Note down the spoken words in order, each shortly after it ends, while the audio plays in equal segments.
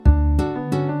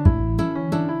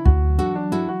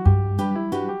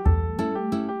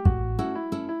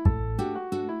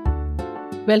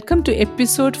Welcome to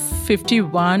episode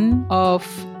 51 of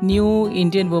New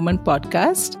Indian Woman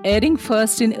podcast, airing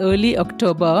first in early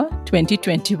October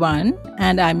 2021.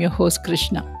 And I'm your host,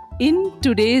 Krishna. In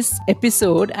today's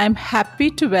episode, I'm happy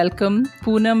to welcome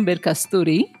Poonam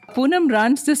Birkasturi. Poonam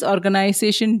runs this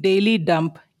organization, Daily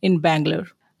Dump, in Bangalore.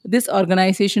 This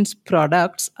organization's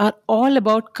products are all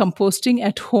about composting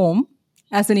at home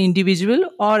as an individual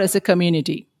or as a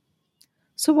community.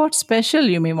 So, what's special,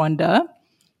 you may wonder?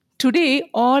 Today,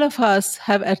 all of us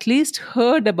have at least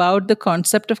heard about the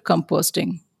concept of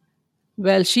composting.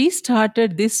 Well, she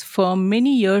started this firm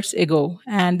many years ago,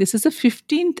 and this is the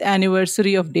 15th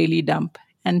anniversary of Daily Dump,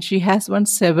 and she has won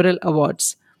several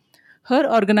awards. Her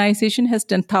organization has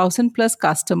 10,000 plus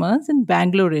customers in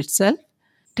Bangalore itself,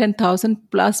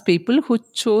 10,000 plus people who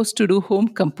chose to do home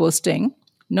composting,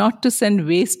 not to send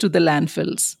waste to the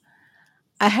landfills.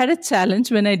 I had a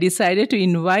challenge when I decided to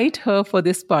invite her for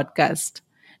this podcast.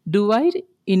 Do I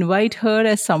invite her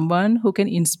as someone who can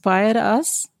inspire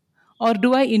us? Or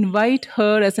do I invite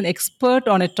her as an expert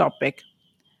on a topic?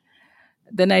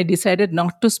 Then I decided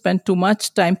not to spend too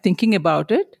much time thinking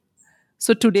about it.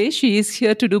 So today she is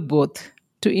here to do both,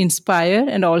 to inspire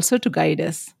and also to guide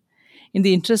us. In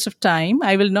the interest of time,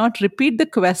 I will not repeat the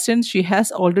questions she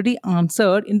has already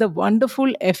answered in the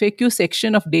wonderful FAQ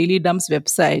section of Daily Dump's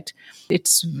website.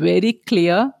 It's very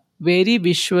clear, very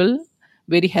visual,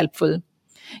 very helpful.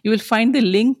 You will find the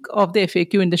link of the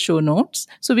FAQ in the show notes.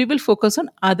 So we will focus on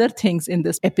other things in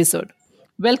this episode.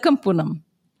 Welcome, Poonam.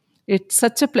 It's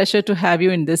such a pleasure to have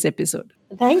you in this episode.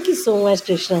 Thank you so much,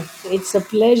 Krishna. It's a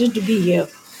pleasure to be here.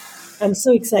 I'm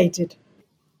so excited.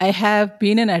 I have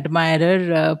been an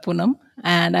admirer, Poonam,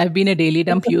 and I've been a Daily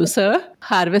Dump user.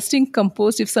 Harvesting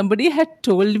compost, if somebody had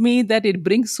told me that it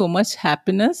brings so much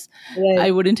happiness, Right.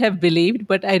 I wouldn't have believed.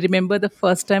 But I remember the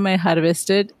first time I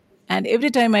harvested, and every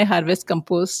time I harvest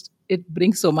compost, it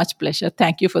brings so much pleasure.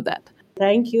 Thank you for that.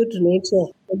 Thank you to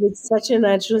nature. It's such a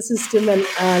natural system.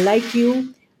 And like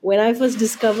you, when I first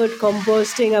discovered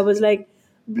composting, I was like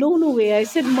blown away. I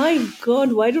said, my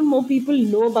God, why don't more people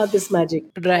know about this magic?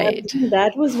 And I Right. think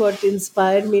that was what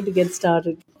inspired me to get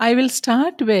started. I will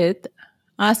start with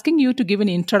asking you to give an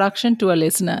introduction to our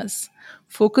listeners,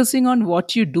 focusing on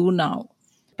what you do now.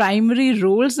 Primary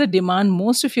roles that demand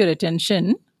most of your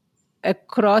attention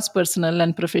across personal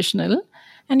and professional,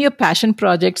 and your passion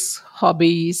projects,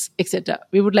 hobbies, etc.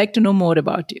 We would like to know more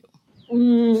about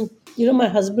you. My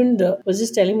husband was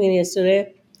just telling me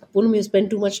yesterday, Poonam, you spend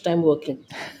too much time working.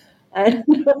 And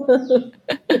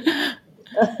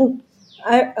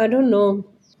I don't know.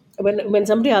 When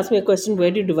somebody asks me a question,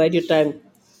 where do you divide your time?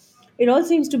 It all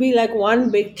seems to be like one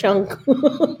big chunk.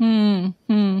 Hmm.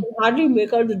 Hmm. Hardly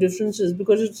make out the differences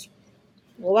because it's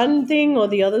one thing or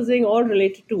the other thing, all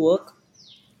related to work.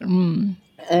 Hmm.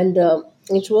 And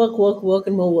it's work, work, work,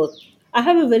 and more work. I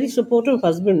have a very supportive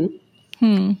husband,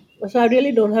 Hmm. so I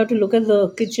really don't have to look at the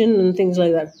kitchen and things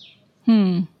like that.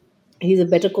 Hmm. He's a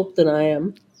better cook than I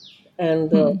am,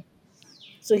 and Hmm.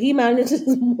 so he manages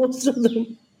most of the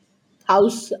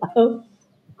house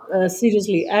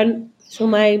seriously. And so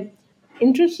my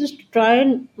interest is to try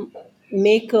and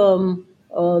make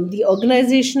the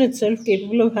organization itself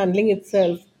capable of handling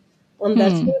itself, and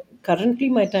that's Hmm. where currently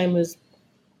my time is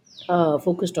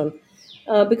focused on.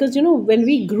 Because when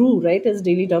we grew right as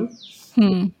Daily Dump,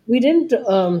 Hmm. we didn't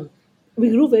we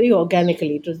grew very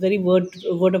organically. It was very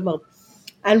word of mouth,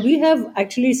 and we have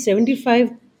actually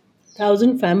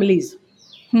 75,000 families,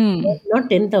 Hmm. not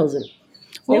 10,000.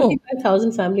 Oh,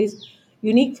 75,000 families,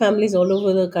 unique families all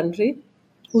over the country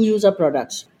who use our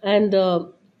products. And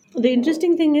the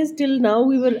interesting thing is, till now,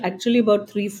 we were actually about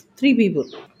three people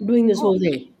doing this whole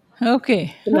thing.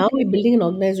 okay. So now Okay. we're building an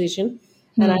organization,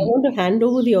 and I Hmm. want to hand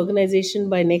over the organization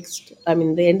by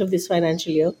the end of this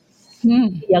financial year, Hmm.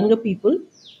 to younger people,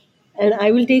 and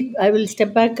I will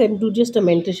step back and do just a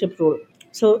mentorship role.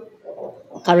 So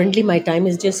currently my time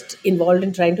is just involved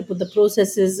in trying to put the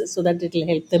processes so that it will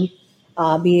help them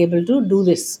be able to do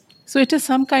this. So it is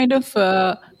some kind of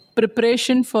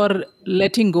preparation for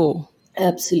letting go.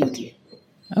 Absolutely.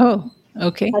 Oh,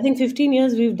 okay. I think 15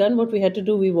 years we've done what we had to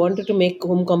do. We wanted to make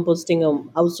home composting a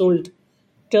household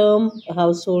term, a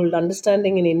household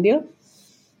understanding in India,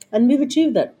 and we've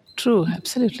achieved that. True,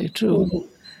 absolutely true. Mhm.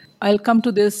 I'll come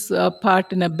to this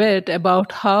part in a bit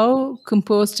about how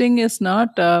composting is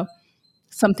not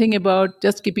something about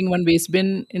just keeping one waste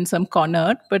bin in some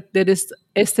corner, but there is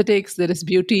aesthetics, there is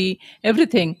beauty,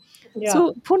 everything. Yeah.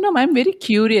 So, Poonam, I'm very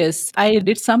curious. I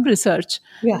did some research,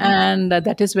 Yeah. and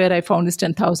that is where I found this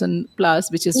 10,000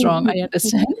 plus, which is wrong. I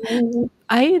understand. Mhm.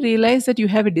 I realized that you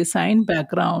have a design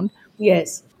background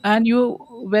Yes. and you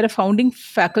were a founding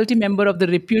faculty member of the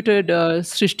reputed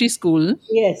Srishti School,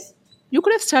 Yes. you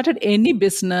could have started any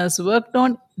business, worked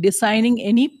on designing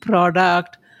any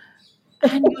product,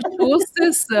 and you chose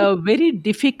this very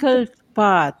difficult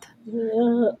path.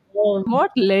 Uh, um,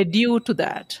 What led you to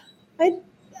that? I,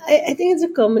 I think it's a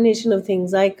combination of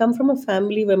things. I come from a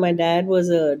family where my dad was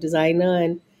a designer,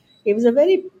 and he was a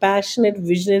very passionate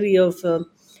visionary of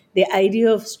the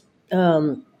idea of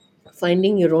um,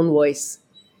 finding your own voice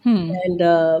Hmm. and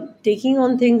taking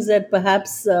on things that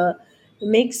perhaps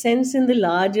make sense in the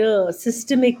larger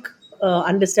systemic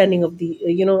understanding of the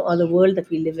on the world that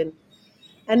we live in.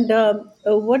 And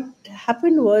what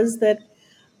happened was that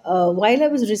while I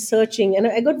was researching, and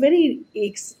I got very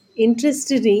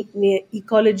interested in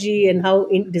ecology and how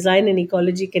design and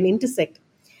ecology can intersect.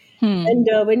 Hmm. And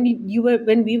when we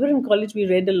were in college, we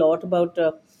read a lot about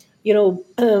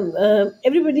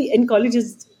everybody in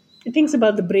colleges thinks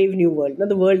about the brave new world, not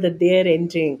the world that they are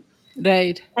entering,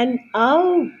 Right. and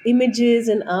our images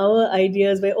and our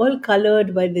ideas were all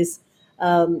colored by this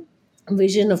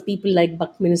vision of people like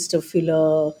Buckminster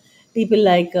Fuller, people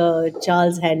like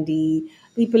Charles Handy,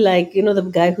 people like the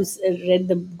guy who read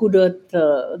the Good Earth,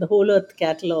 the Whole Earth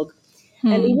catalog,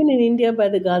 and Hmm. even in India by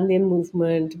the Gandhian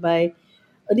movement, by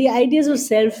the ideas of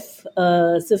self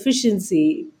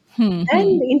sufficiency Hmm. Hmm.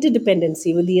 and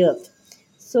interdependency with the earth.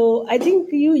 So I think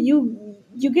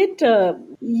you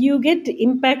get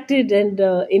impacted and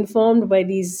informed by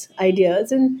these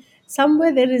ideas, and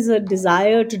somewhere there is a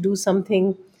desire to do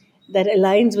something that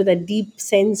aligns with a deep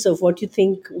sense of what you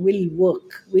think will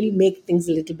work, will make things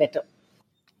a little better.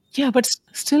 Yeah, but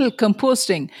still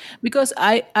composting. Because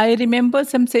I remember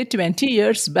some say 20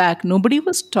 years back, nobody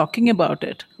was talking about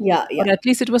it. Yeah, Or yeah, at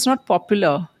least it was not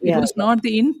popular. It yeah, was yeah. not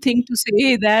the in thing to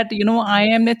say that, I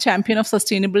am a champion of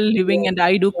sustainable living and Yes,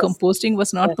 I do yes, composting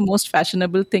was not yes. the most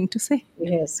fashionable thing to say.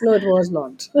 Yes, no, it was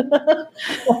not.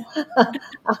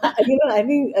 I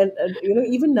think,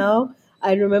 even now,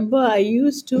 I remember I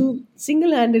used to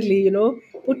single-handedly,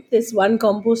 put this one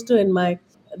composter in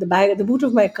the boot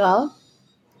of my car,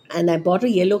 and I bought a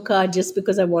yellow car just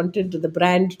because I wanted the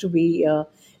brand to be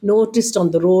noticed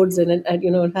on the roads, and it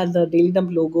had the Daily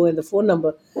Dump logo and the phone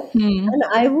number. Hmm. And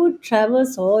I would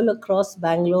traverse all across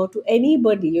Bangalore to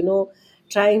anybody,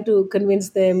 trying to convince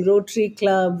them Rotary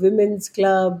Club, Women's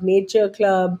Club, Nature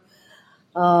Club,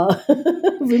 uh,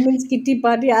 Women's Kitty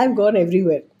Party. I've gone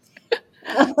everywhere.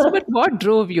 So, but what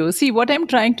drove you? See, what I'm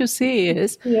trying to say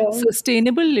is Yeah.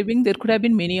 sustainable living, there could have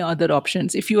been many other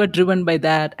options if you are driven by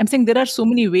that. I'm saying there are so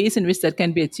many ways in which that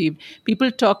can be achieved. People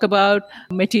talk about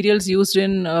materials used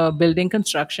in building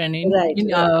construction, Right,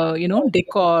 right,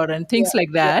 decor and yeah, things like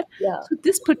yeah, that. yeah, So,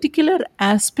 this particular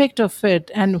aspect of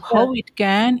it and yeah, how it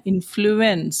can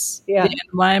influence the yeah.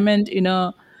 environment in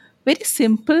a very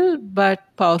simple but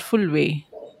powerful way.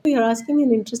 You're asking me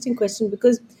an interesting question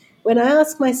because when I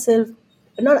ask myself,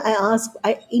 not I ask,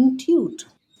 I intuit.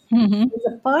 Hmm. There's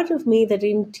a part of me that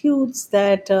intuits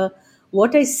that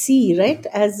what I see, right,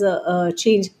 as a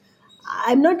change.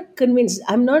 I'm not convinced.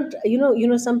 I'm not.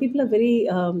 Some people are very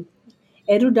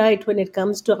erudite when it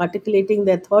comes to articulating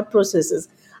their thought processes.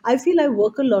 I feel I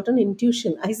work a lot on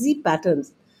intuition. I see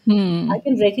patterns. I Hmm.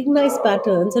 can recognize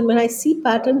patterns, and when I see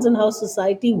patterns in how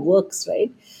society works,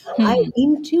 right, I Hmm.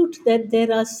 intuit that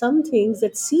there are some things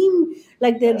that seem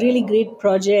like they're really great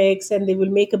projects and they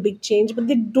will make a big change, but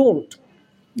they don't.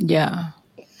 Yeah.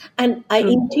 And I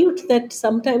True. intuit that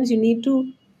sometimes you need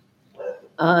to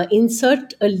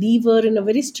insert a lever in a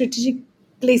very strategic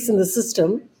place in the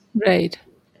system, Right.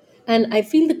 and I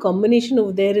feel the combination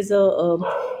of there is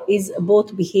is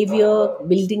both behavior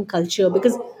building culture,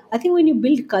 because I think when you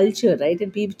build culture, right,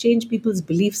 and people change people's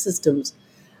belief systems,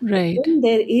 Right. then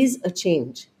there is a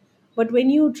change. But when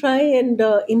you try and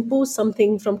impose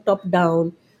something from top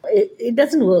down, it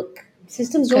doesn't work.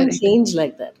 Systems don't Correct. change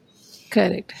like that.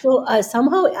 Correct. So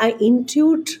somehow I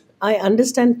intuit, I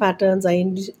understand patterns,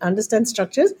 understand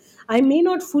structures. I may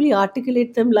not fully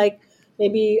articulate them like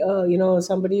maybe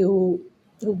somebody who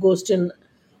goes to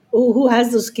who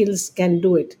has those skills can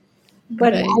do it.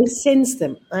 But I Right. sense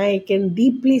them. I can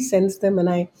deeply sense them, and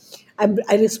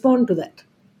I respond to that.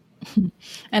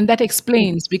 And that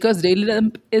explains because daily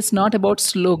dump is not about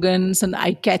slogans and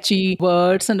eye catchy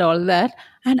words and all that.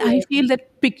 And I Yeah. feel that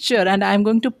picture, and I'm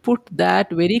going to put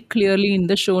that very clearly in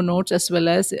the show notes as well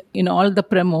as in all the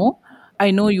promo.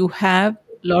 I know you have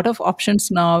a lot of options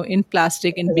now in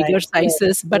plastic in bigger Right. Yes.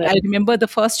 sizes, but I Right. remember the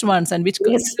first ones and which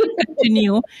Yes. still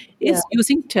continue Yeah. is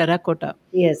using terracotta,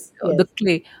 Yes. the Yes.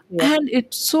 clay. Yeah. And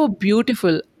it's so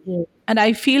beautiful. Mm. And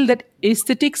I feel that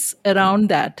aesthetics around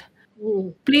that Mm.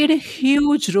 played a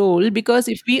huge role because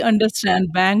if we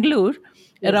understand Bangalore,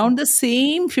 Yes. Around the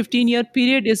same 15-year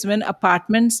period is when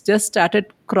apartments just started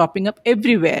cropping up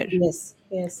everywhere. Yes.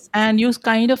 Yes. And you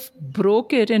kind of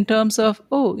broke it in terms of,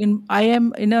 oh, I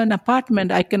am in an apartment,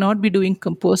 I cannot be doing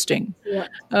composting. Yeah.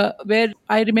 Where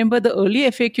I remember the early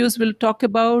FAQs will talk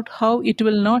about how it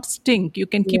will not stink, you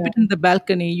can keep Yeah. it in the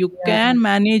balcony, you Yeah. can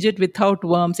manage it without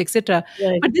worms, etc.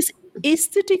 Right. But this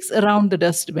aesthetics around the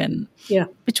dustbin, Yeah.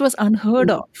 which was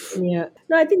unheard of. Yeah.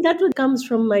 No, I think that would comes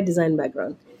from my design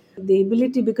background. The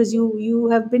ability, because you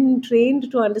have been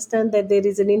trained to understand that there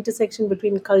is an intersection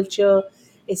between culture,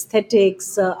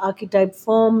 aesthetics, archetype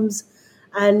forms,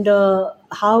 and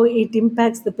how it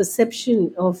impacts the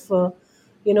perception of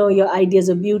your ideas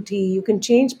of beauty. You can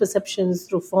change perceptions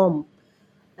through form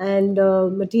and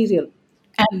material.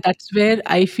 And that's where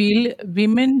I feel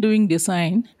women doing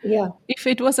design, Yeah. if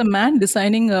it was a man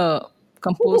designing a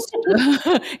compost,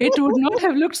 it would not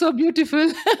have looked so beautiful.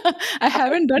 I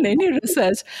haven't done any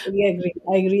research. I agree.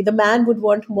 I agree. The man would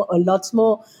want lots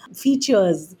more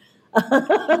features.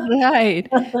 Right.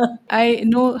 I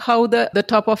know how the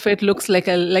top of it looks like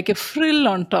a frill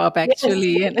on top Yes.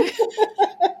 actually. And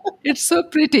it's so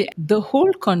pretty. The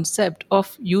whole concept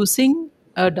of using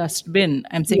a dustbin,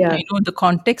 I'm saying, Yeah. I know the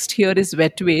context here is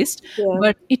wet waste, Yeah.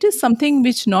 but it is something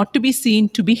which not to be seen,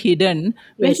 to be hidden,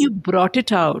 where Yes. you brought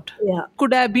it out. Yeah.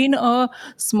 Could have been a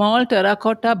small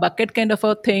terracotta bucket kind of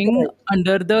a thing Correct.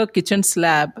 under the kitchen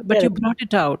slab, but you Correct. brought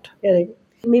it out. Correct.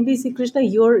 Maybe see, Krishna,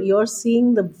 you're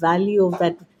seeing the value of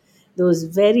that, those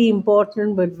very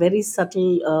important but very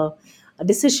subtle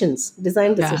decisions, design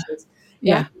Yeah. decisions.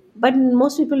 Yeah. Yeah. But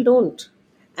most people don't,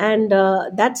 and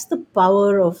that's the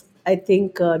power of, I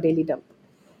think, Daily Dump.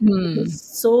 It is Hmm.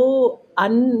 so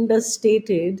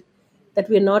understated that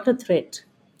we're not a threat.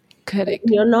 And Correct.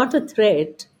 when you're not a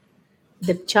threat,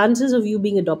 the chances of you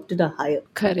being adopted are higher.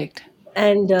 Correct.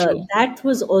 And True. that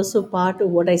was also part of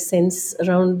what I sense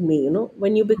around me.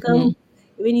 When you Hmm. become,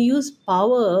 when you use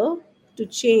power to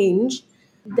change,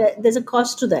 there's a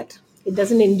cost to that. It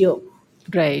doesn't endure.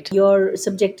 Right. You're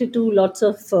subjected to lots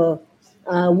of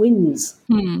winds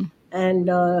Hmm. and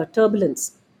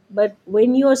turbulence. But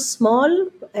when you're small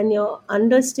and you're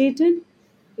understated,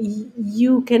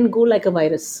 you can go like a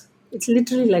virus. It's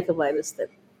literally like a virus then.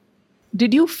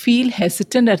 Did you feel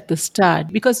hesitant at the start?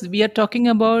 Because we are talking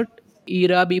about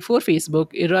era before Facebook,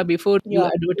 era before you Yeah, yeah,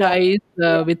 advertise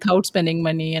yeah. without spending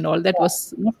money, and all that Yeah.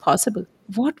 was not possible.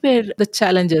 What were the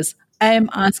challenges? I am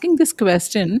asking this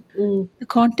question Mm, the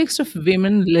context of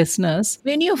women listeners.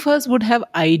 Many of us would have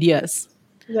ideas,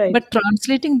 right. but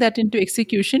translating that into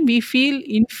execution, we feel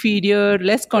inferior,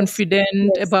 less Yes,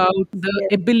 confident yes, about the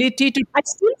yes. ability to. I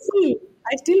still feel,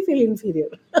 I still feel inferior.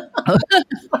 I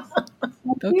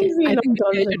Okay, still I feel think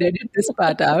not maybe I should confident. edit this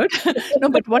part out. No,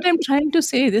 but what I'm trying to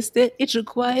say is that it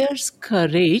requires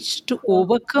courage to Yeah,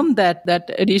 overcome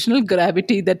that additional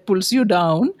gravity that pulls you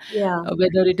down, yeah.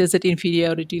 whether it is that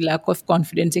inferiority, lack of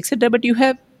confidence, etc. But you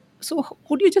have. So,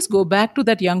 could you just go back to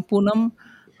that young Poonam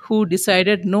who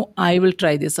decided, no, I will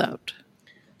try this out?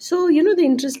 So, the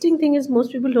interesting thing is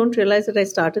most people don't realize that I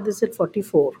started this at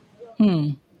 44. Hmm.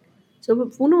 So,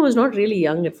 Puno was not really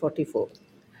young at 44.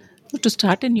 To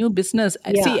start a new business,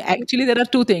 I Yeah, see, actually, there are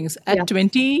two things. yeah, At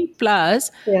 20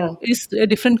 plus yeah. is a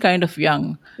different kind of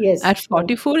young. Yes, At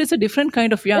 44 is a different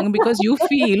kind of young because you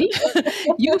feel,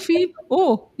 you feel,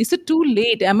 oh, is it too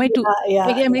late? Am I too, yeah,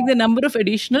 like the number of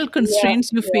additional yeah,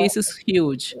 constraints you yeah, face is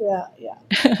huge. yeah,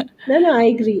 yeah. No, no, I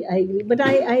agree. I agree. But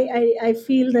I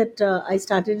feel that I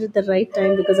started at the right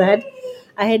time because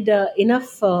I had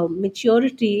enough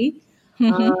maturity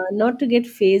not to get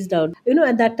phased out.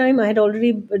 At that time, I had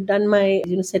already done my,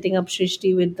 setting up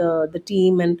Shrishti with the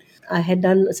team, and I had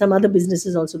done some other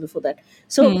businesses also before that.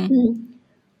 So Hmm.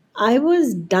 I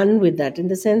was done with that in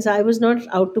the sense I was not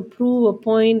out to prove a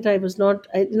point. I was not,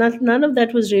 none of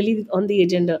that was really on the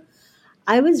agenda.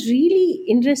 I was really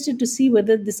interested to see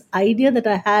whether this idea that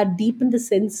I had deep in the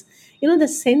sense, the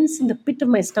sense in the pit of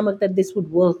my stomach that this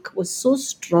would work was so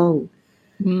strong.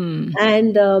 Hmm.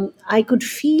 And I could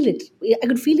feel it. I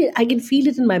could feel it. I can feel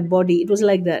it in my body. It was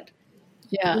like that.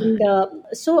 Yeah. And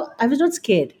so I was not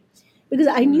scared because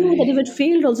I knew that if Right. it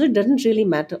failed also, it doesn't really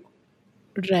matter.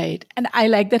 Right. And I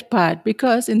like that part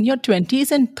because in your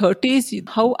 20s and 30s,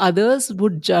 how others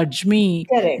would judge me,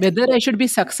 Correct. whether I should be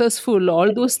successful,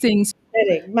 all those things.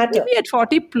 Correct. Matter. Maybe at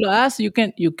 40 plus, you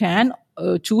can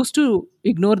choose to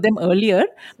ignore them earlier,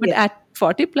 but Yes. at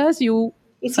 40 plus, you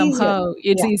It's easier. somehow,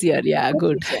 it's Yeah. easier. Yeah, Much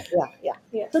good. easier. Yeah, yeah,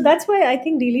 yeah. So that's why I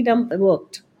think Daily Dump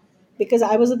worked because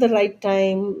I was at the right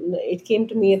time. It came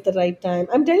to me at the right time.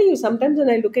 I'm telling you, sometimes when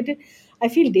I look at it, I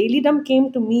feel Daily Dump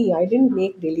came to me. I didn't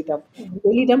make Daily Dump.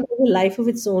 Daily Dump has a life of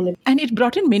its own. And it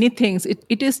brought in many things.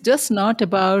 It is just not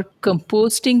about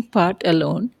composting part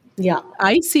alone. Yeah.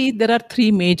 I see there are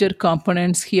three major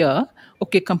components here.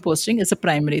 Okay, composting is a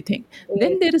primary thing.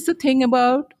 Then Right. there is the thing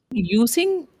about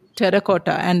using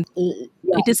terracotta, and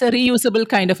Yeah. it is a reusable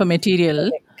kind of a material.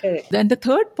 Correct. Correct. Then the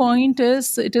third point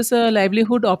is it is a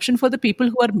livelihood option for the people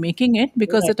who are making it,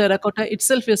 because the Right. terracotta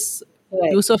itself is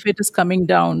Right. use of it is coming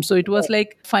down. So it was Right.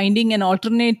 like finding an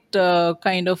alternate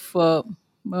kind of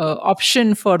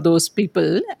option for those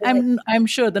people. Right. I'm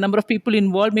sure the number of people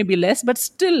involved may be less, but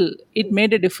still it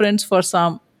made a difference for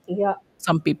Yeah.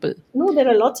 some people. No, there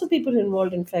are lots of people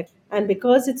involved, in fact, and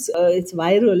because it's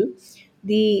viral,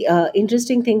 the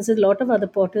interesting things is a lot of other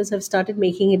potters have started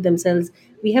making it themselves.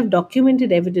 We have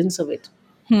documented evidence of it,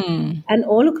 Hmm. and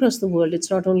all across the world. It's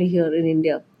not only here in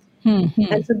India, Hmm. Hmm.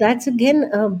 and so that's again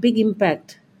a big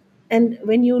impact. And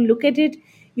when you look at it,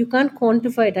 you can't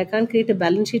quantify it. I can't create a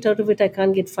balance sheet out of it. I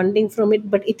can't get funding from it,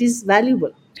 but it is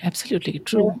valuable. Absolutely Yeah.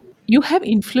 true. You have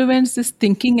influenced this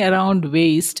thinking around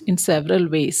waste in several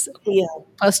ways. Yeah.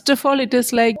 First of all, it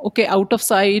is like, okay, out of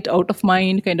sight, out of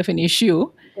mind kind of an issue,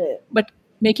 Yeah. but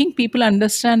making people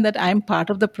understand that I'm part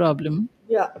of the problem,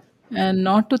 Yeah. and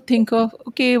not to think of,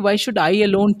 okay, why should I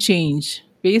alone change?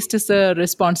 Waste is a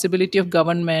responsibility of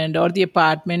government or the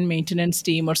apartment maintenance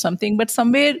team or something, but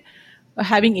somewhere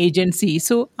having agency.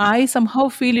 So I somehow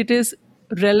feel it is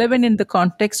relevant in the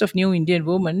context of New Indian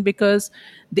Woman, because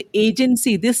the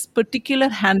agency, this particular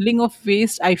handling of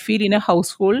waste, I feel in a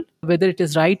household, whether it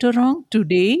is right or wrong,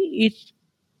 today it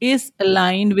is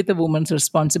aligned with a woman's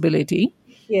responsibility,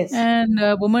 Yes. and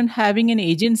a woman having an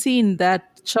agency in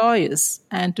that choice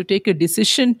and to take a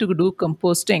decision to do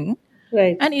composting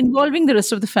Right. and involving the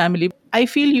rest of the family. I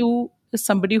feel you is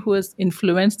somebody who has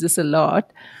influenced this a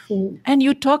lot. Mhm. And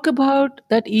you talk about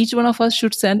that each one of us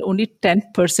should send only 10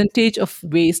 percentage of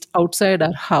waste outside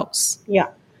our house. Yeah.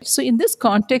 So, in this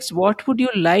context, what would you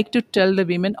like to tell the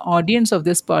women audience of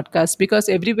this podcast? Because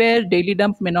everywhere Daily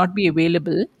Dump may not be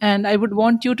available. And I would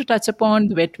want you to touch upon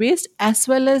the wet waste as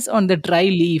well as on the dry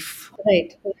leaf,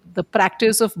 Right. the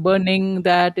practice of burning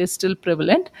that is still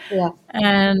prevalent. Yeah.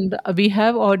 And we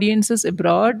have audiences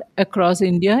abroad across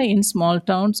India in small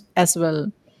towns as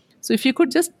well. So, if you could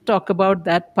just talk about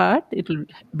that part, it will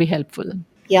be helpful.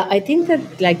 Yeah, I think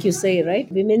that, like you say,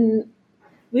 right,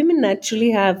 women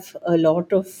naturally have a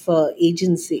lot of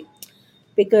agency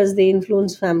because they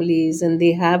influence families and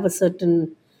they have a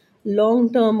certain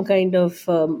long-term kind of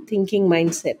thinking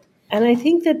mindset. And I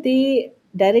think that they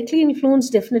directly influence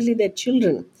definitely their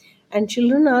children, and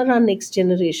children are our next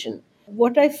generation.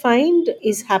 What I find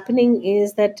is happening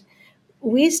is that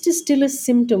waste is still a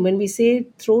symptom. When we say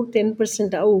throw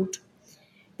 10% out,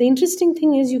 the interesting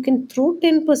thing is you can throw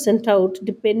 10% out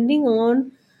depending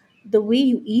on the way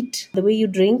you eat, the way you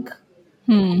drink,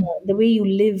 Hmm. the way you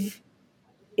live.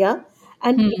 Yeah.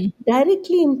 And it Hmm.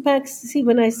 directly impacts. See,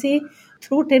 when I say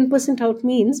throw 10% out,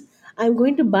 means I'm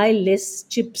going to buy less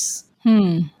chips,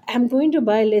 Hmm. I'm going to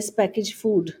buy less packaged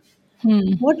food.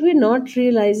 Hmm. What we're not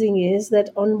realizing is that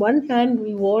on one hand,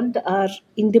 we want our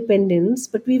independence,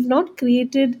 but we've not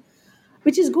created,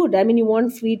 which is good. I mean, you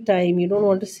want free time. You don't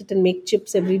want to sit and make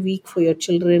chips every week for your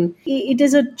children. It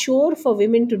is a chore for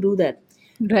women to do that.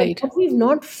 But Right. what we've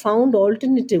not found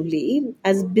alternatively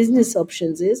as business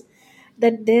options is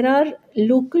that there are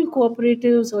local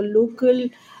cooperatives or local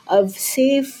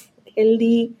safe,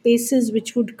 healthy spaces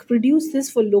which would produce this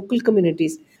for local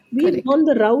communities. We've Correct. gone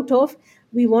the route of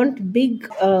we want big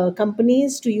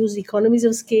companies to use economies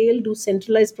of scale, do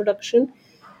centralized production,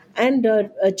 and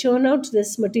churn out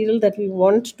this material that we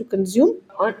want to consume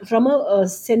from a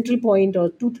central point or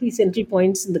two, three central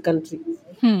points in the country.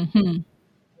 Hmm. Hmm.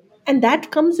 And that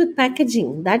comes with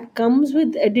packaging, that comes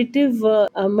with additive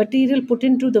material put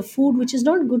into the food, which is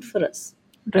not good for us.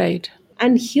 Right.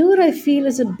 And here I feel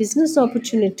is a business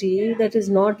opportunity that is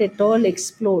not at all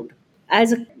explored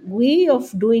as a way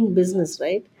of doing business,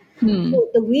 right? Hmm. So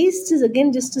the waste is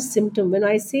again just a symptom. When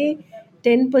I say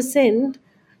 10%,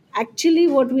 actually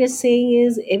what we are saying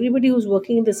is everybody who's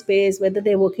working in the space, whether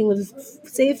they're working with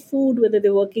safe food, whether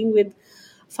they're working with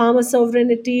farmer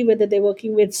sovereignty, whether they're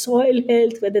working with soil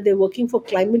health, whether they're working for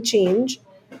climate change,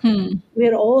 Hmm.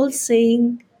 we're all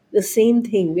saying the same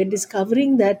thing. We're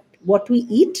discovering that what we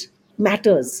eat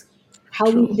matters, how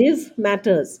we True. live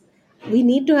matters. We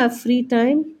need to have free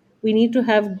time, we need to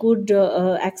have good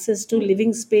access to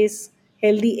living space,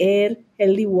 healthy air,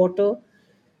 healthy water,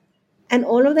 and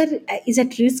all of that is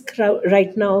at risk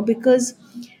right now because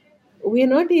we are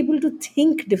not able to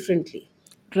think differently.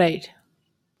 Right.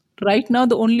 Right now,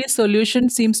 the only solution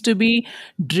seems to be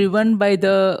driven by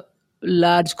the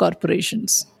large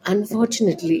corporations.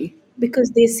 Unfortunately,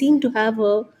 because they seem to have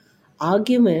a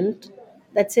argument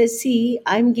that says, see,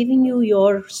 I'm giving you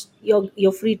your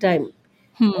free time,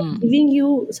 Hmm. giving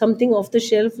you something off the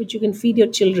shelf which you can feed your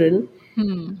children,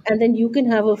 Hmm. and then you can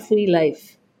have a free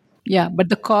life. Yeah, but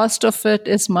the cost of it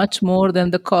is much more than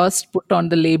the cost put on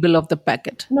the label of the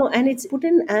packet. No, and it's put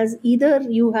in as either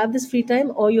you have this free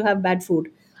time or you have bad food.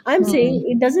 I'm saying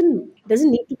Hmm. it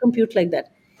doesn't need to compute like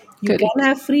that. You can Correct.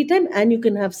 have free time and you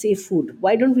can have safe food.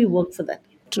 Why don't we work for that?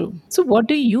 True. So, what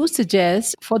do you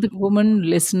suggest for the woman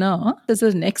listener as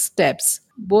the next steps,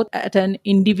 both at an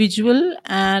individual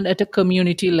and at a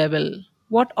community level?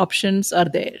 What options are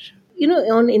there?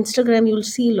 On Instagram you'll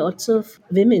see lots of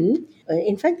women.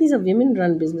 In fact, these are women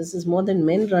run businesses more than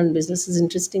men run businesses,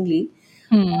 interestingly.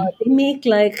 Hmm. They make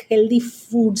like healthy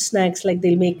food snacks, like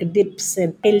they'll make dips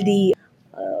and healthy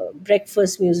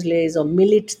breakfast mueslis or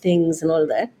millet things and all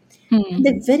that. And Hmm.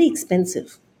 they're very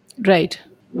expensive. Right.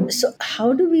 So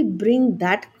how do we bring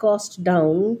that cost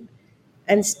down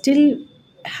and still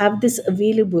have this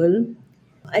available?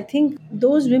 I think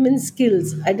those women's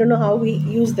skills, I don't know how we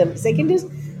use them. Second is,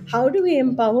 how do we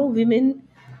empower women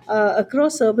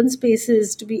across urban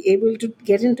spaces to be able to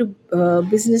get into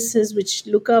businesses which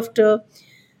look after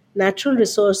natural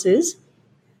resources,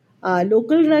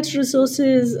 local natural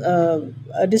resources,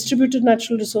 distributed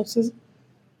natural resources,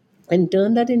 and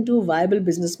turn that into a viable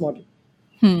business model.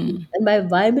 Hmm. And by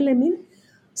viable, I mean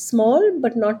small,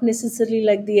 but not necessarily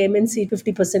like the MNC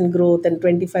 50% growth and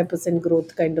 25%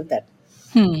 growth kind of that.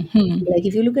 Hmm. Hmm. Like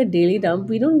if you look at daily dump,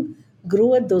 we don't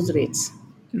grow at those rates.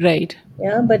 Right.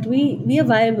 Yeah, but we are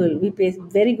viable. We pay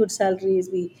very good salaries.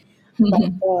 Hmm.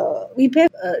 We pay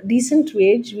a decent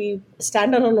wage. We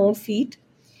stand on our own feet.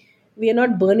 We are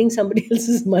not burning somebody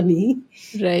else's money,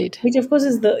 Right. which of course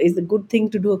is the good thing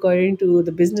to do according to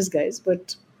the business guys.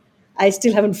 But I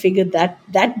still haven't figured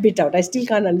that bit out. I still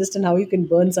can't understand how you can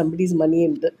burn somebody's money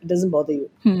and it doesn't bother you.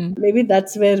 Hmm. Maybe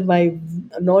that's where my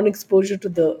non-exposure to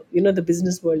the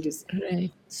business world is.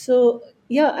 Right. So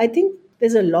yeah, I think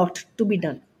there's a lot to be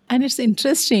done. And it's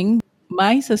interesting.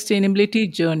 My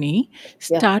sustainability journey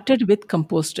Yeah, started with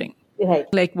composting. right.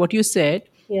 Like what you said,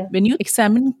 Yeah, when you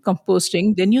examine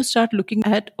composting, then you start looking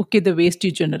at, okay, the waste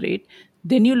you generate.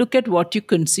 Then you look at what you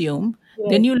consume. Then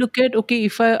right, you look at, okay,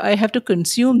 if I have to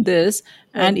consume this,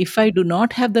 right. and if I do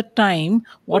not have the time,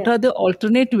 what Yeah, are the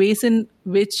alternate ways in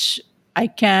which I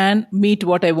can meet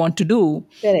what I want to do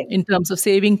correct. in terms of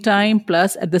saving time,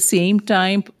 plus at the same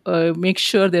time, make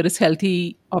sure there is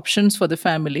healthy options for the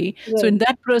family. So Right, in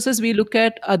that process, we look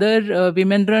at other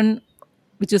women run,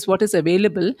 which is what is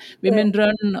available, right. women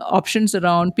run options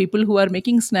around people who are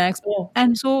making snacks. Yeah,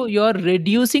 And so you're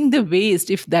reducing the waste.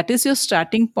 If that is your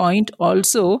starting point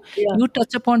also, yeah, you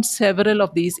touch upon several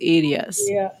of these areas.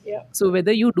 yeah, yeah. So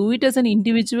whether you do it as an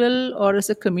individual or as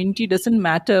a community doesn't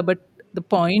matter, but the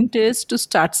point is to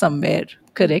start somewhere.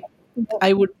 Correct.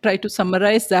 I would try to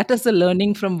summarize that as a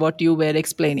learning from what you were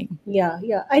explaining. Yeah,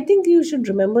 yeah. I think you should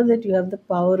remember that you have the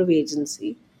power of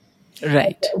agency.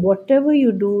 Right. Whatever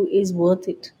you do is worth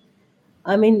it.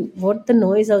 I mean, what the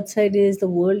noise outside is, the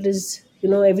world is,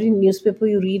 every newspaper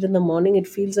you read in the morning, it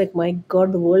feels like, my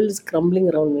God, the world is crumbling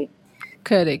around me.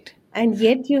 Correct. And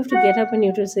yet you have to get up and you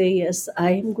have to say, yes,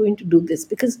 I am going to do this.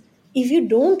 Because if you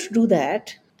don't do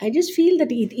that, I just feel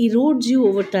that it erodes you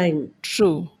over time.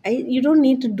 True. You don't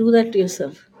need to do that to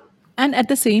yourself. And at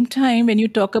the same time, when you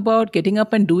talk about getting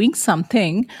up and doing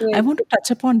something, I Yeah. want to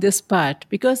touch upon this part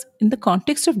because, in the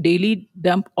context of Daily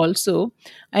Dump, also,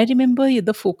 I remember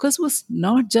the focus was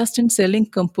not just in selling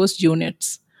compost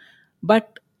units,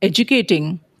 but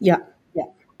educating. Yeah. Yeah.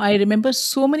 I remember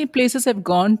so many places I've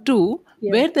gone to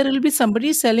Yeah. where there will be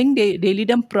somebody selling Daily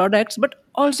Dump products, but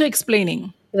also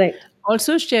explaining. Right.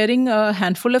 Also sharing a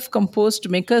handful of compost to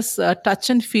make us touch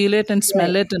and feel it and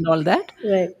smell Right. it and all that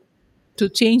Right. to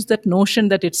change that notion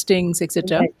that it stings,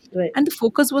 etc. Right. Right. And the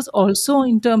focus was also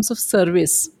in terms of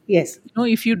service. Yes.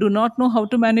 If you do not know how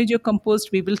to manage your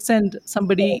compost, we will send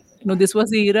somebody. This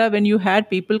was the era when you had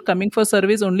people coming for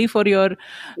service only for your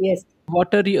Yes.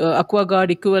 water, AquaGuard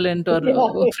equivalent or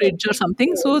Yeah. fridge or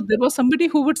something. So there was somebody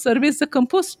who would service the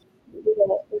compost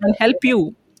and help you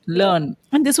Yeah. learn.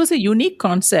 And this was a unique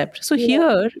concept. So Yeah.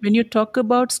 here, when you talk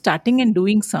about starting and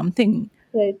doing something,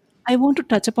 Right. I want to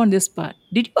touch upon this part.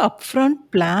 Did you upfront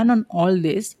plan on all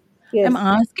this? I'm Yes.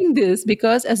 asking this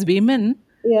because as women,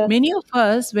 Yeah. many of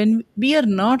us, when we are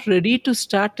not ready to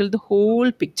start till the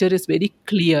whole picture is very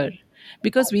clear,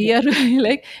 because we are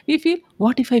like, we feel,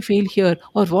 what if I fail here?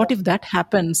 Or what if that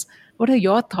happens? What are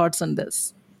your thoughts on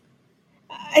this?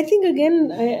 I think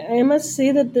again, I must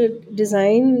say that the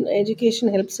design education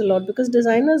helps a lot because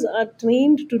designers are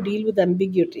trained to deal with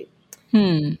ambiguity.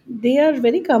 Hmm. They are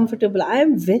very comfortable. I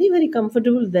am very, very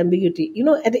comfortable with ambiguity.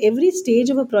 At every stage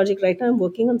of a project, right now, I'm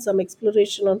working on some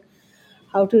exploration on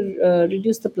how to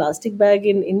reduce the plastic bag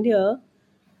in India.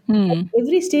 At Hmm.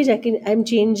 every stage, I'm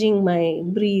changing my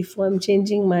brief or I'm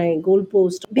changing my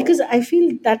goalpost because I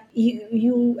feel that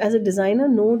you as a designer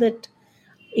know that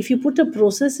if you put a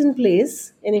process in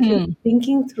place and if you're Hmm.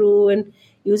 thinking through and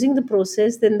using the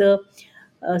process, then the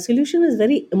solution is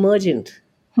very emergent.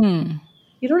 Hmm.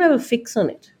 You don't have a fix on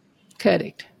it,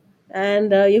 Correct.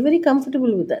 and you're very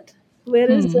comfortable with that.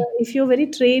 Whereas Hmm. if you're very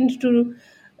trained to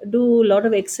do a lot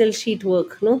of Excel sheet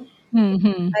work, no, Hmm.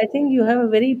 Hmm. I think you have a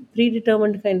very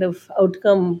predetermined kind of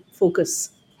outcome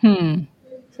focus. Hmm.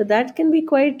 So that can be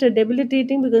quite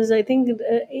debilitating because I think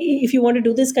if you want to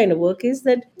do this kind of work, is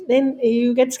that then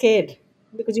you get scared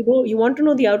because you want to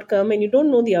know the outcome and you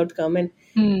don't know the outcome, and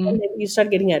Hmm. then you start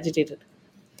getting agitated.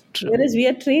 True. Whereas we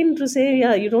are trained to say,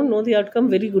 yeah, you don't know the outcome,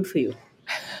 very good for you.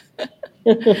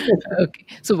 Okay.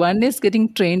 So one is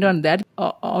getting trained on that.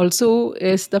 Also,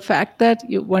 is the fact that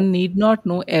one need not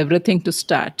know everything to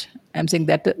start. I'm saying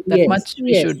that Yes, much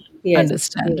we yes, should yes,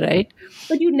 understand, yes. right?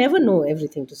 But you never know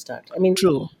everything to start. I mean,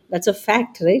 True. that's a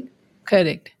fact, right?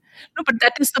 Correct. No, but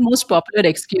that is the most popular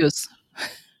excuse.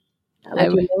 But I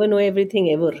you never know everything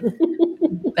ever.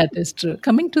 That is true.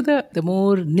 Coming to the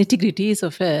more nitty gritties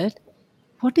of it,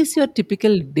 what is your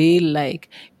typical day like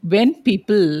when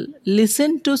people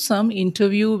listen to some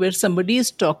interview where somebody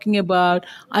is talking about,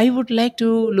 I would like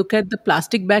to look at the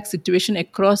plastic bag situation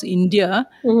across India?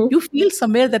 Hmm. You feel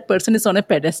somewhere that person is on a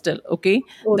pedestal, okay?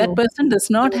 Oh That no. person does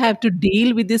not have to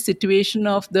deal with this situation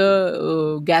of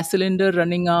the gas cylinder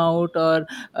running out or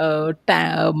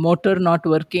motor not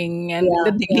working and Yeah,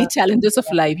 the daily yeah. challenges of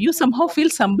life. You somehow feel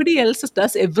somebody else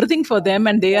does everything for them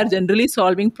and they are generally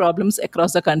solving problems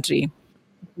across the country.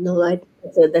 No,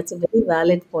 that's a very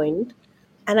valid point.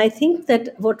 And I think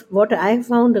that what I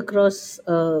found across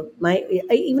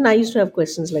even I used to have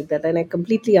questions like that, and I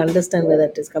completely understand where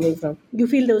that is coming from. You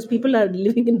feel those people are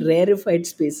living in rarefied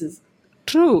spaces.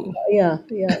 True. Yeah,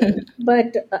 yeah.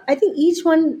 But I think each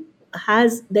one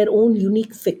has their own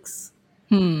unique fix,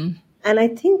 Hmm. and I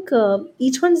think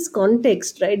each one's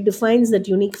context, right, defines that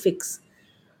unique fix.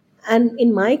 And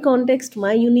in my context,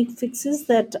 my unique fix is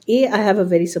that I have a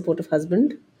very supportive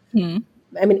husband. Hmm.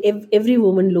 I mean, every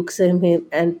woman looks at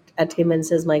him and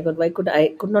says, "My God, why could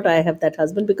not I have that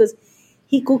husband?" Because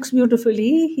he cooks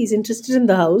beautifully. He's interested in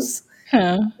the house.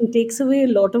 Huh. He takes away a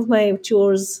lot of my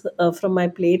chores from my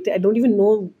plate. I don't even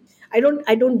know. I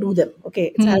don't do them.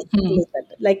 Okay, it's Hmm. as Hmm. simple as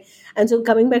that. Like, and so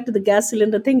coming back to the gas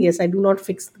cylinder thing, yes, I do not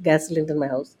fix the gas cylinder in my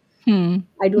house. Hmm.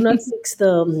 I do not fix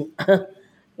the,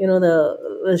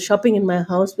 the shopping in my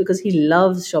house because he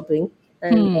loves shopping,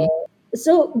 and Hmm.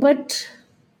 but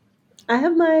I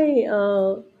have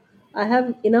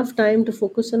enough time to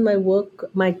focus on my work.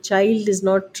 My child is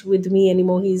not with me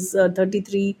anymore. He's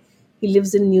 33. He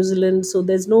lives in New Zealand, so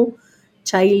there's no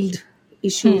child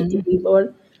issue Hmm.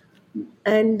 anymore.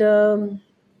 And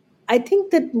I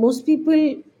think that most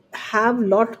people have a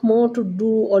lot more to do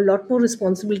or a lot more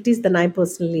responsibilities than I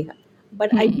personally have.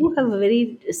 But I Hmm. do have a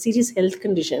very serious health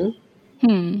condition,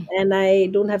 Hmm. and I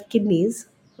don't have kidneys.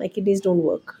 My kidneys don't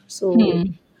work, so Hmm.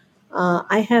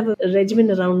 I have a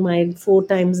regimen around my 4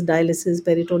 times dialysis,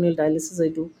 peritoneal dialysis. I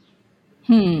do.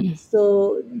 Hmm.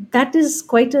 So that's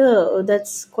quite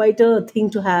a thing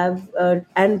to have,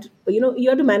 and you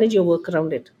have to manage your work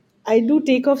around it. I do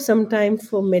take off some time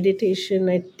for meditation.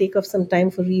 I take off some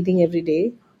time for reading every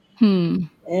day, Hmm.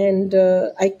 and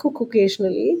I cook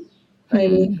occasionally. I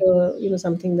make Hmm.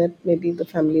 something that maybe the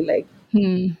family like.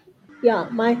 Hmm. Yeah,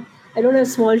 I don't have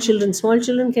small children. Small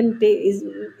children can pay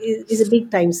is a big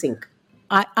time sink.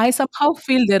 I somehow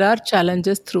feel there are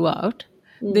challenges throughout.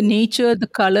 The nature, the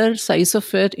color, size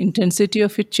of it, intensity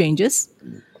of it changes.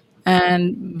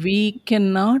 And we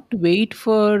cannot wait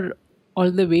for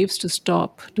all the waves to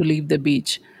stop to leave the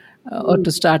beach or to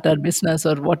Mm. start our business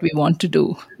or what we want to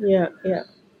do. Yeah, yeah.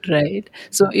 Right.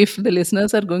 So if the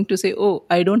listeners are going to say, oh,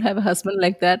 I don't have a husband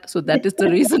like that, so that is the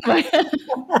reason why.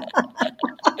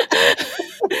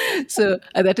 So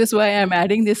that is why I'm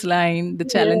adding this line, the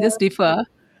challenges Yeah, differ.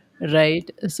 Right.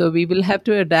 So we will have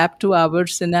to adapt to our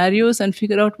scenarios and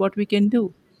figure out what we can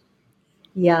do.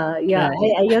 yeah, yeah.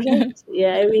 Right. You're right.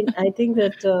 Yeah, I mean, I think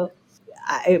that,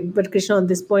 but Krishna, on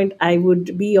this point, I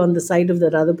would be on the side of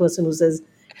that other person who says,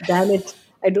 "Damn it,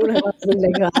 I don't have a husband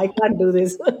like her. I can't do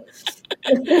this."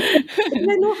 Because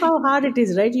I know how hard it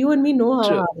is, right? You and me know how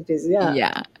True. hard it is. Yeah.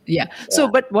 Yeah, yeah. So, Yeah.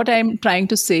 but what I'm trying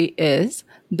to say is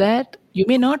that you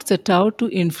may not set out to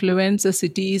influence a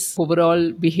city's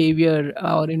overall behavior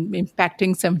or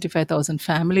impacting 75,000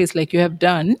 families like you have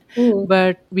done, Mm.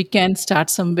 but we can start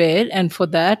somewhere. And for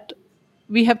that,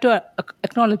 we have to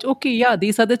acknowledge, okay, yeah,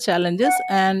 these are the challenges.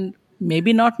 And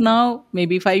maybe not now,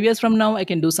 maybe 5 years from now, I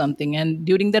can do something. And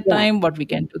during that Yeah. time, what we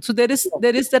can do. So there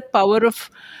is that power of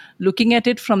looking at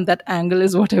it from that angle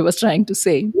is what I was trying to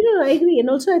say. I agree, and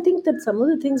also I think that some of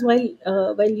the things,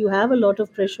 while you have a lot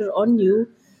of pressure on you,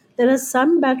 there are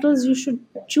some battles you should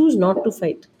choose not to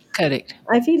fight. Correct.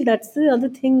 I feel that's the other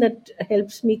thing that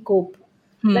helps me cope.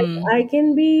 Like Hmm. I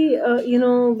can be,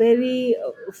 very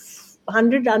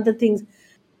 100 other things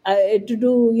to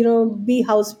do. Be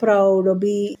house proud or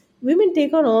be. Women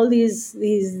take on all these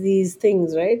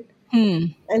things, right? Hmm.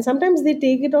 And sometimes they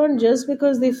take it on just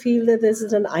because they feel that this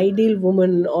is an ideal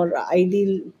woman or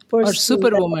ideal Or person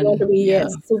that they want to superwoman. be. Yeah.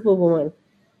 Yes, superwoman.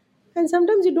 And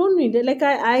sometimes you don't need it. Like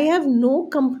I have no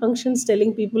compunctions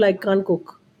telling people I can't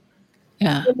cook.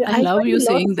 Yeah. But I I love find you a lot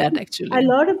saying that of a actually.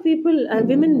 lot of people,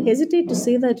 women hesitate to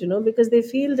say that, because they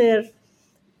feel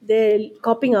they're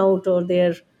copping out, or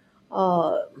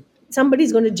uh,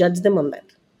 somebody's going to judge them on that.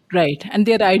 Right. And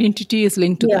their identity is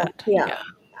linked to Yeah, that. yeah. Yeah.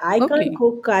 I can't Okay.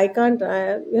 cook. I can't.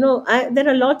 There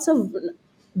are lots of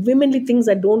womanly things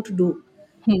I don't do.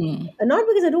 Hmm. Not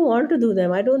because I don't want to do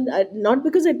them. Not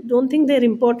because I don't think they're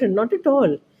important. Not at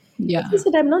all. It's Yeah. just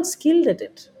that I'm not skilled at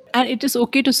it. And it is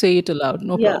okay to say it aloud.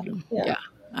 No Yeah, problem. yeah.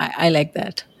 Yeah. I like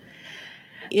that.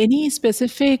 Any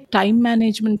specific time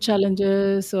management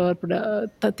challenges or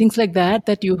things like that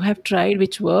that you have tried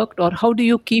which worked? Or how do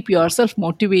you keep yourself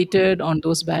motivated on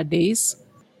those bad days?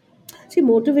 See,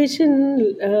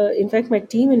 motivation. In fact, my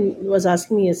team was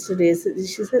asking me yesterday.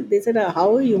 They said,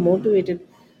 "How are you motivated?"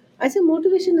 I said,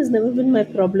 "Motivation has never been my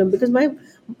problem because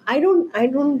I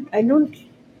don't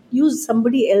use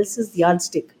somebody else's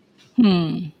yardstick.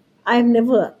 Hmm. I've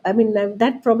never. I mean,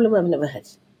 that problem I've never had.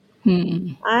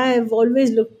 Hmm. I've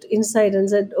always looked inside and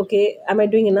said, okay, am I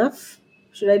doing enough?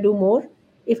 Should I do more?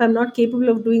 If I'm not capable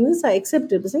of doing this, I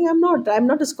accept it. Saying I'm not. I'm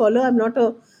not a scholar. I'm not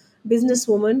a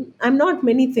businesswoman. I'm not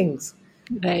many things,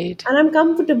 Right. and I'm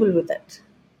comfortable with that.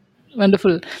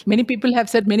 Wonderful. Many people have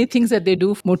said many things that they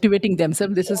do motivating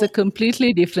themselves. This is a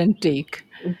completely different take.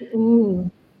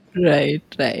 Mm. Right,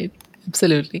 right.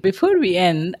 Absolutely. Before we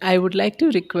end, I would like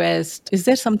to request, is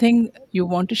there something you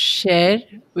want to share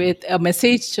with a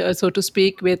message, so to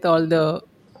speak, with all the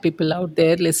people out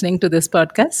there listening to this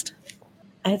podcast?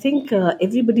 I think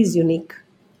everybody's unique.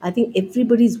 I think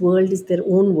everybody's world is their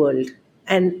own world.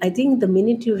 And I think the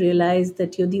minute you realize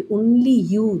that you're the only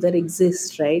you that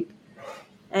exists, right?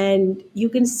 And you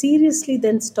can seriously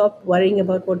then stop worrying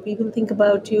about what people think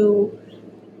about you,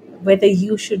 whether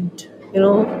you should,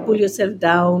 pull yourself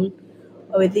down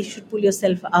or whether you should pull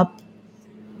yourself up.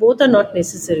 Both are not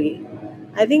necessary.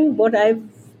 I think what I've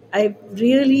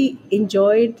really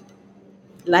enjoyed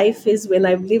life is when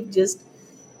I've lived just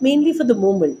mainly for the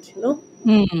moment.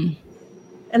 Hmm,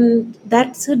 And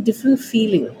that's a different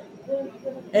feeling.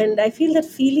 And I feel that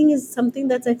feeling is something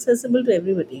that's accessible to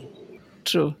everybody.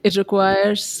 true. It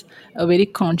requires a very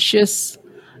conscious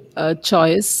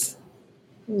choice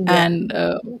Yeah. and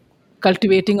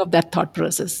cultivating of that thought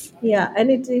process. Yeah.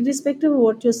 And it's irrespective of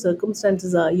what your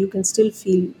circumstances are, you can still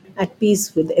feel at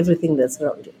peace with everything that's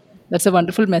around you. That's a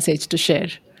wonderful message to share.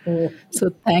 Mm.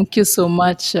 So, thank you so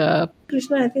much.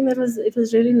 Krishna, I think it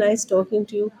was really nice talking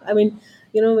to you. I mean,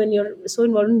 when you're so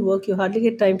involved in work, you hardly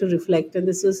get time to reflect, and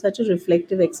this was such a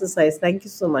reflective exercise. Thank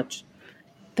you so much.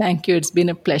 Thank you. It's been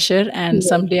a pleasure. And Yeah.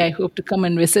 someday I hope to come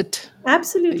and visit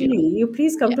Absolutely. you. You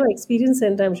please come Yeah. to our experience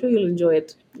center. I'm sure you'll enjoy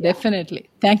it. Yeah. Definitely.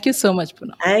 Thank you so much,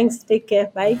 Poonam. Thanks. Take care.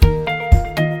 Bye.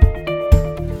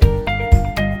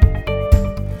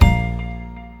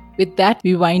 With that,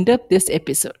 we wind up this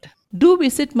episode. Do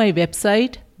visit my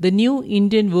website,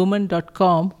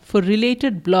 thenewindianwoman.com, for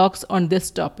related blogs on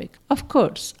this topic. Of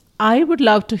course, I would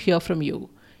love to hear from you.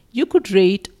 You could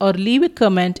rate or leave a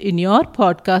comment in your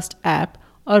podcast app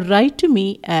or write to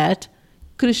me at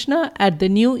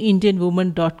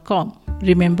krishna@thenewindianwoman.com.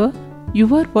 Remember,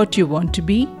 you are what you want to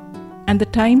be, and the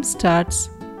time starts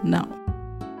now.